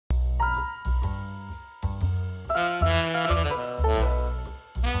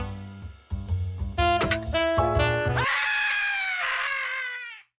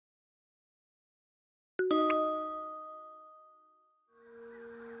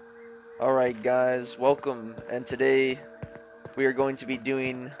Alright guys, welcome, and today we are going to be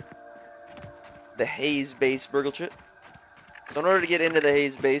doing the Haze base BURG.L chip. So in order to get into the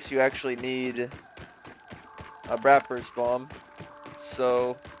Haze base, you actually need a Bratburst bomb.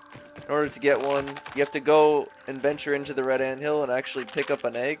 So in order to get one, you have to go and venture into the red anthill and actually pick up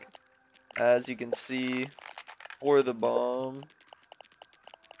an egg. As you can see, for the bomb,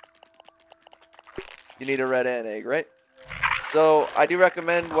 you need a red ant egg, right? So I do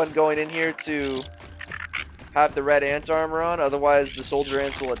recommend when going in here to have the red ant armor on, otherwise the soldier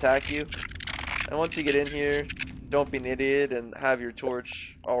ants will attack you. And once you get in here, don't be an idiot and have your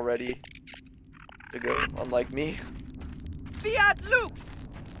torch all ready to go, unlike me. Fiat Lux!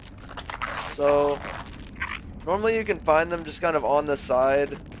 So normally you can find them just kind of on the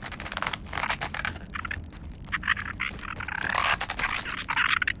side.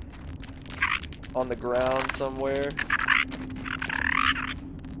 On the ground somewhere.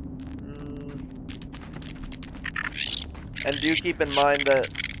 And do keep in mind that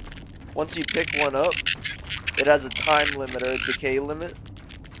once you pick one up, it has a time limit or a decay limit.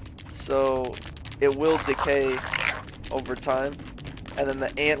 So it will decay over time, and then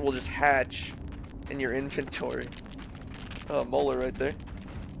the ant will just hatch in your inventory. Oh, molar right there.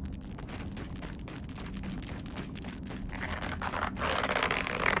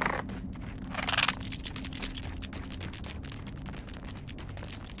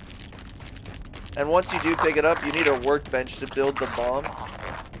 And once you do pick it up, you need a workbench to build the bomb.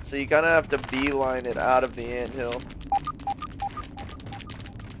 So you kind of have to beeline it out of the anthill.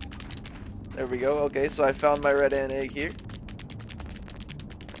 There we go. Okay, so I found my red ant egg here.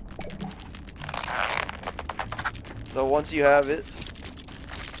 So once you have it,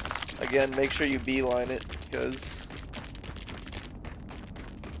 again, make sure you beeline it, because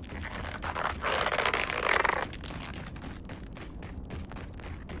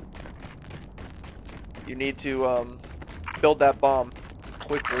you need to build that bomb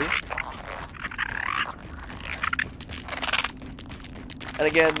quickly. And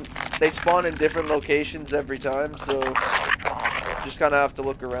again, they spawn in different locations every time, so you just kind of have to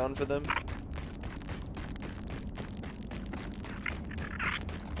look around for them.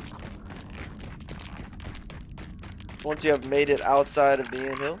 Once you have made it outside of the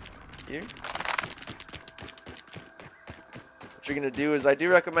anthill, here, what you're going to do is, I do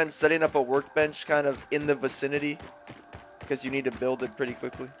recommend setting up a workbench kind of in the vicinity, because you need to build it pretty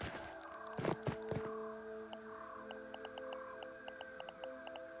quickly.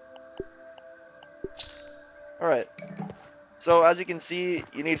 Alright, so as you can see,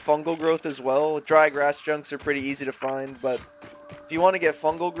 you need fungal growth as well. Dry grass chunks are pretty easy to find, but if you want to get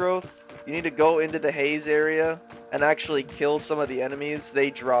fungal growth, you need to go into the haze area and actually kill some of the enemies.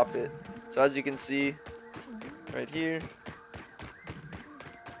 They drop it. So as you can see, right here,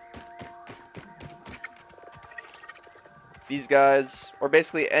 these guys, or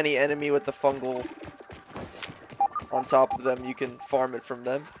basically any enemy with the fungal on top of them, you can farm it from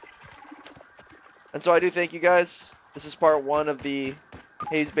them. And so I do thank you guys. This is part 1 of the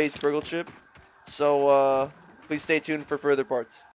Haze-based BURG.L chip. So please stay tuned for further parts.